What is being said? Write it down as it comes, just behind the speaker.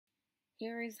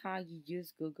Here is how you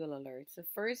use Google Alerts. So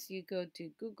first you go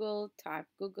to Google, type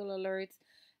Google Alerts.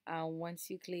 Once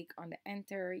you click on the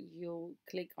enter, you'll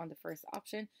click on the first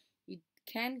option. You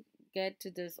can get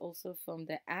to this also from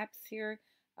the apps here.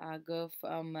 Go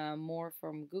from more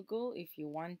from Google if you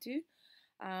want to.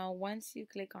 Once you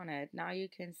click on it, now you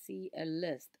can see a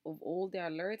list of all the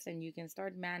alerts and you can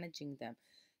start managing them.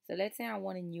 So let's say I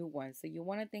want a new one. So you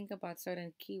want to think about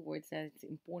certain keywords that's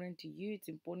important to you, it's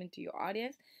important to your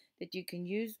audience that you can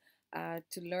use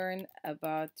to learn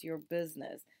about your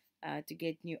business, to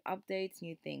get new updates,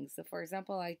 new things. So for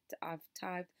example, I've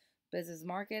typed business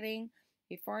marketing.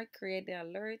 Before I create the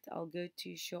alert, I'll go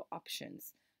to show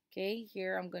options. Okay,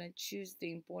 here I'm going to choose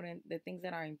the things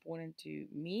that are important to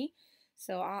me.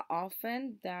 So I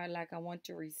often that like I want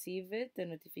to receive it, the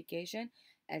notification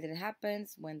as it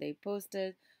happens when they post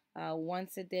it,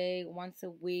 once a day, once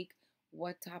a week,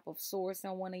 what type of source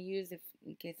I want to use if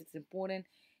in case it's important.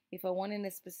 If I want in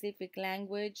a specific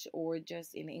language or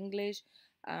just in English,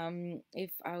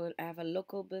 if I will have a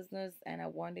local business and I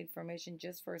want information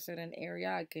just for a certain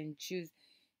area, I can choose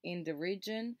in the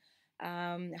region.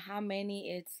 How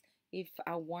many it's if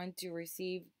I want to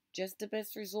receive just the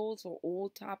best results or all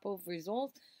type of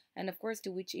results, and of course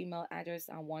to which email address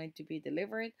I want it to be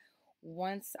delivered.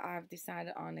 Once I've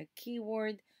decided on a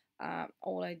keyword,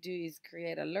 all I do is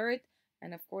create alert,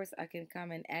 and of course I can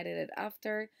come and edit it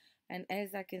after. And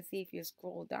as I can see, if you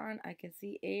scroll down, I can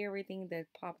see everything that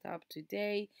popped up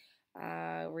today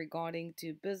regarding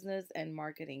to business and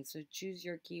marketing. So choose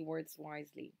your keywords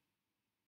wisely.